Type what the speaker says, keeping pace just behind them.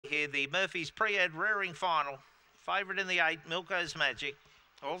here. The Murphy's Pre-Ed rearing final. Favourite in the 8, Milko's Magic.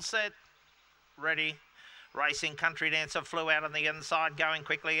 All set, ready. Racing Country Dancer flew out on the inside, going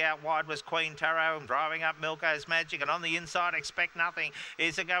quickly out wide was Queen Tarot, driving up Milko's Magic, and on the inside Expect Nothing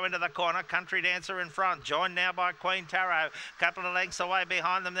is to go into the corner. Country Dancer in front, joined now by Queen Tarot. Couple of lengths away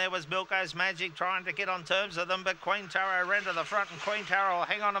behind them there was Milko's Magic, trying to get on terms with them, but Queen Tarot ran to the front, and Queen Tarot will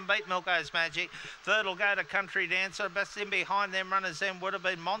hang on and beat Milko's Magic. Third will go to Country Dancer. Best in behind them runners then would have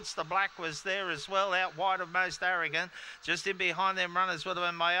been Monster Black was there as well, out wide of Most Arrogant. Just in behind them runners would have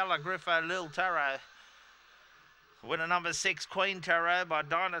been Mayella Griffo, Lil Tarot. Winner number 6, Queen Tarot by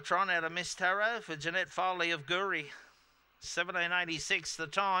Dynatron out of Miss Tarot for Jeanette Foley of Guri. 17.86 the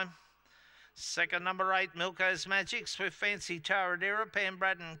time. Second number 8, Milko's Magic, Swift Fancy Taradera, Pam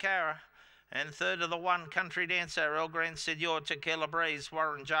Braddon and Cara. And third of the 1, Country Dancer, El Gran Senor, Tequila Breeze,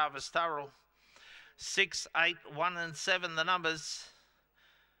 Warren Jarvis Turrell. 6, 8, 1 and 7 the numbers.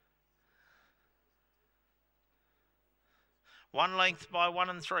 1 length by 1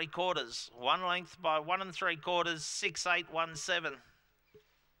 3/4. 1 length by 1 3/4, 6, 8, 1, 7.